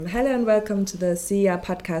Hello and welcome to the CER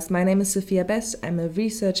podcast. My name is Sophia Best. I'm a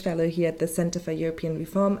research fellow here at the Center for European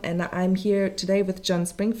Reform, and I'm here today with John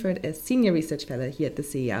Springford, a senior research fellow here at the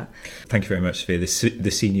CER. Thank you very much, Sophia.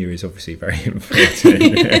 The senior is obviously very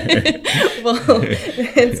important. Well,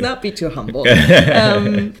 let's not be too humble.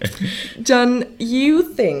 John, you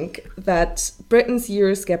think that Britain's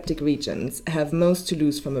Eurosceptic regions have most to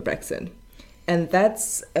lose from a Brexit. And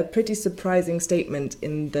that's a pretty surprising statement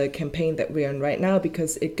in the campaign that we're in right now,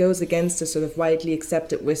 because it goes against the sort of widely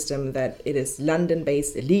accepted wisdom that it is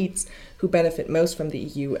London-based elites who benefit most from the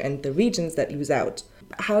EU and the regions that lose out.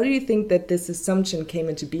 How do you think that this assumption came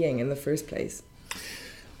into being in the first place?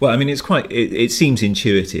 Well, I mean, it seems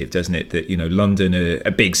intuitive, doesn't it, that, London, a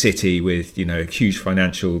big city with, a huge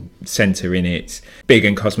financial centre in it, big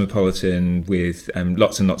and cosmopolitan with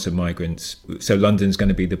lots and lots of migrants. So London's going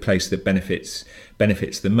to be the place that benefits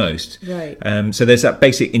the most. Right. So there's that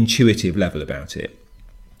basic intuitive level about it.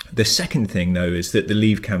 The second thing, though, is that the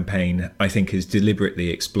Leave campaign, I think, has deliberately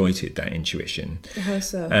exploited that intuition. How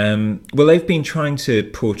so? Well, they've been trying to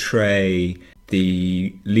portray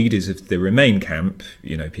the leaders of the Remain camp,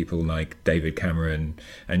 people like David Cameron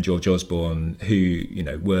and George Osborne, who,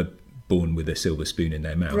 were born with a silver spoon in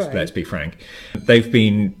their mouth, right. Let's be frank. They've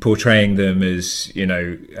been portraying them as,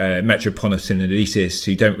 metropolitan elitists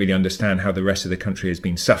who don't really understand how the rest of the country has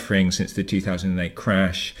been suffering since the 2008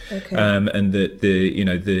 crash. Okay. And that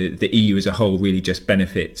the EU as a whole really just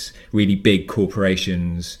benefits really big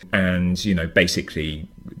corporations and, basically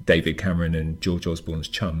David Cameron and George Osborne's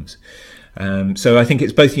chums. So I think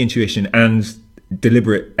it's both the intuition and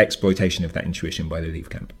deliberate exploitation of that intuition by the Leave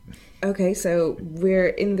camp. Okay, so we're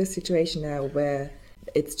in this situation now where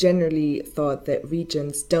it's generally thought that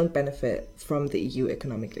regions don't benefit from the EU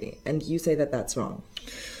economically, and you say that that's wrong.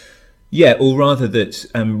 Yeah, or rather that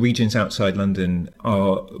regions outside London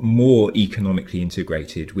are more economically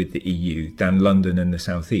integrated with the EU than London and the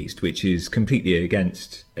South East, which is completely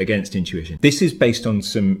against intuition. This is based on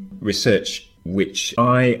some research which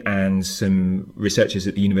I and some researchers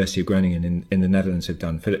at the University of Groningen in the Netherlands have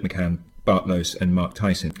done, Philip McCann, Bart Loos and Mark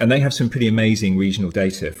Tyson. And they have some pretty amazing regional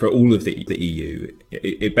data for all of the EU.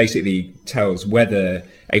 It basically tells whether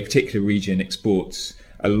a particular region exports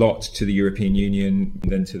a lot to the European Union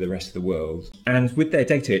than to the rest of the world. And with their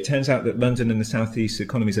data, it turns out that London and the South East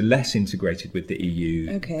economies are less integrated with the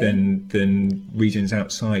EU than regions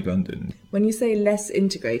outside London. When you say less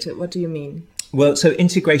integrated, what do you mean? Well, so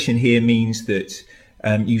integration here means that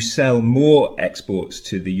you sell more exports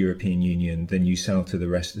to the European Union than you sell to the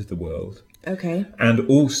rest of the world. Okay. And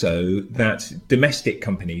also that domestic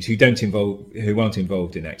companies who aren't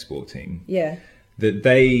involved in exporting, that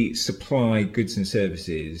they supply goods and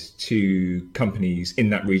services to companies in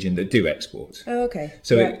that region that do export. Oh, okay.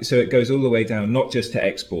 So it goes all the way down, not just to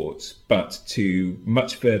exports, but to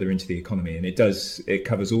much further into the economy, and it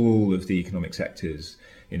covers all of the economic sectors.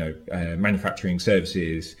 Manufacturing,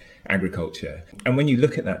 services, agriculture. And when you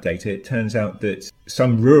look at that data, it turns out that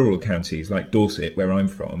some rural counties like Dorset, where I'm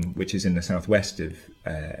from, which is in the southwest of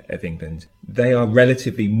England, they are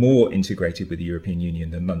relatively more integrated with the European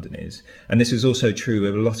Union than London is. And this is also true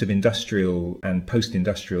of a lot of industrial and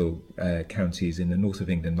post-industrial counties in the north of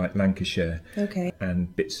England, like Lancashire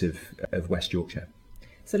and bits of West Yorkshire.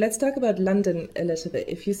 So let's talk about London a little bit.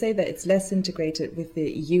 If you say that it's less integrated with the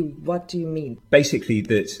EU, what do you mean? Basically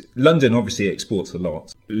that London obviously exports a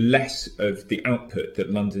lot. Less of the output that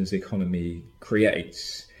London's economy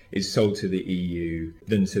creates is sold to the EU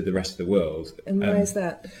than to the rest of the world. And why is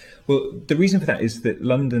that? Well, the reason for that is that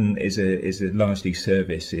London is a largely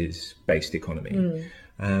services-based economy.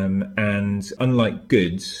 And unlike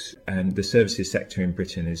goods, the services sector in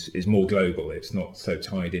Britain is more global. It's not so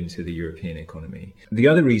tied into the European economy. The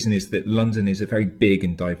other reason is that London is a very big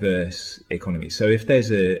and diverse economy. So if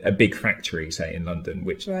there's a big factory, say in London,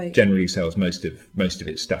 which generally sells most of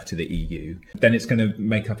its stuff to the EU, then it's going to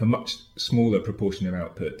make up a much smaller proportion of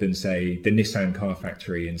output than, say, the Nissan car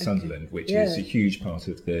factory in Sunderland, which is a huge part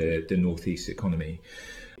of the northeast economy.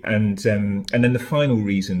 And then the final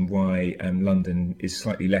reason why London is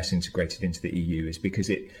slightly less integrated into the EU is because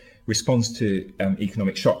it responds to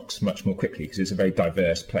economic shocks much more quickly, because it's a very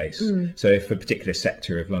diverse place. So if a particular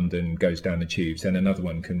sector of London goes down the tubes, then another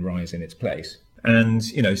one can rise in its place. And,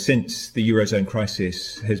 since the Eurozone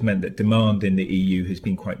crisis has meant that demand in the EU has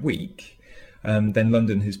been quite weak, then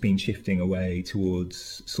London has been shifting away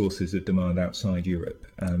towards sources of demand outside Europe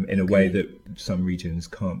in a way that some regions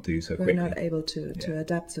can't do so quickly. We're not able to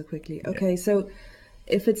adapt so quickly. Okay, so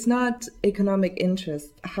if it's not economic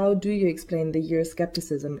interest, how do you explain the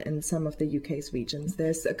Euroscepticism in some of the UK's regions?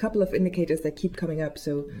 There's a couple of indicators that keep coming up.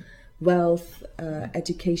 So wealth,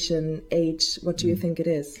 education, age? What do you think it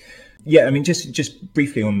is? Yeah, I mean, just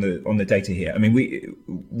briefly on the data here. I mean,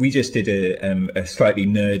 we just did a slightly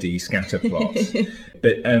nerdy scatter plot,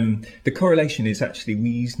 but the correlation is actually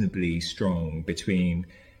reasonably strong between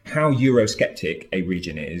how Eurosceptic a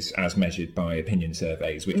region is, as measured by opinion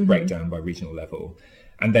surveys, which break down by regional level,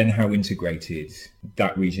 and then how integrated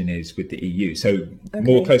that region is with the EU. So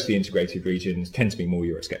more closely integrated regions tend to be more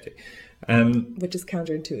Eurosceptic. Which is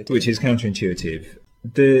counterintuitive.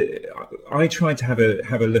 I tried to have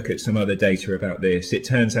a look at some other data about this. It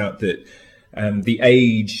turns out that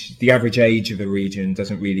the average age of a region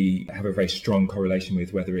doesn't really have a very strong correlation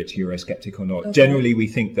with whether it's Eurosceptic or not. Generally, we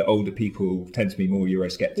think that older people tend to be more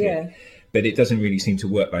Eurosceptic, but it doesn't really seem to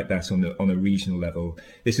work like that on a regional level.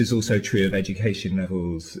 This is also true of education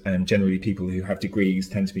levels. Generally, people who have degrees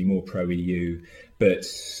tend to be more pro-EU, but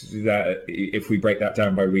that, if we break that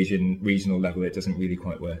down by regional level, it doesn't really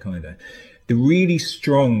quite work either. The really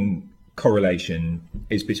strong correlation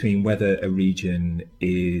is between whether a region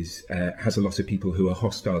has a lot of people who are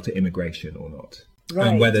hostile to immigration or not,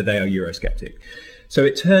 and whether they are Eurosceptic. So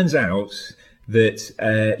it turns out that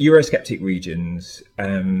Eurosceptic regions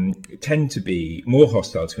tend to be more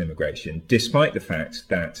hostile to immigration, despite the fact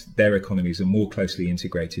that their economies are more closely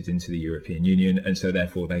integrated into the European Union, and so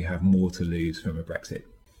therefore they have more to lose from a Brexit.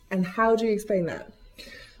 And how do you explain that?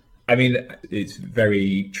 I mean, it's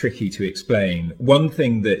very tricky to explain. One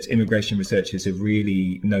thing that immigration researchers have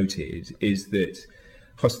really noted is that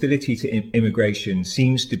hostility to immigration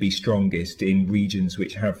seems to be strongest in regions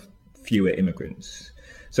which have fewer immigrants.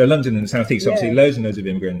 So London and the South East, obviously loads and loads of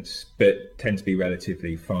immigrants, but tend to be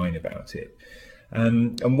relatively fine about it.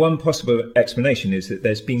 And one possible explanation is that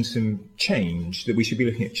there's been some change, that we should be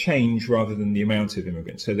looking at change rather than the amount of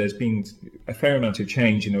immigrants. So there's been a fair amount of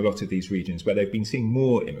change in a lot of these regions where they've been seeing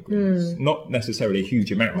more immigrants, not necessarily a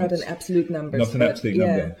huge amount. Not an absolute number. Not an absolute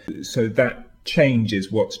number. So that change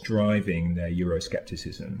is what's driving their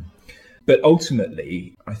Euroscepticism. But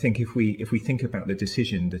ultimately, I think if we think about the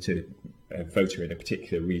decision that a voter in a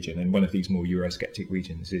particular region, and one of these more Eurosceptic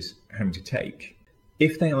regions, is having to take,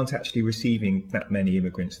 if they aren't actually receiving that many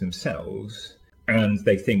immigrants themselves, and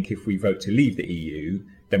they think if we vote to leave the EU,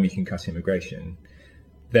 then we can cut immigration,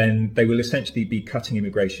 then they will essentially be cutting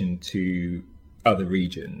immigration to other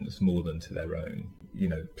regions more than to their own,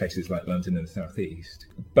 places like London and the South East.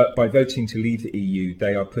 But by voting to leave the EU,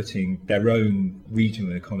 they are putting their own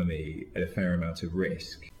regional economy at a fair amount of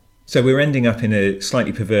risk. So we're ending up in a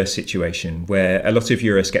slightly perverse situation where a lot of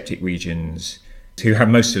Eurosceptic regions who have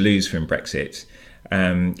most to lose from Brexit,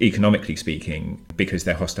 economically speaking, because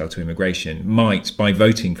they're hostile to immigration, might, by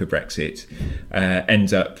voting for Brexit,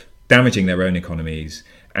 end up damaging their own economies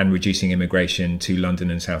and reducing immigration to London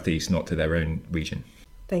and South East, not to their own region.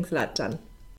 Thanks a lot, John.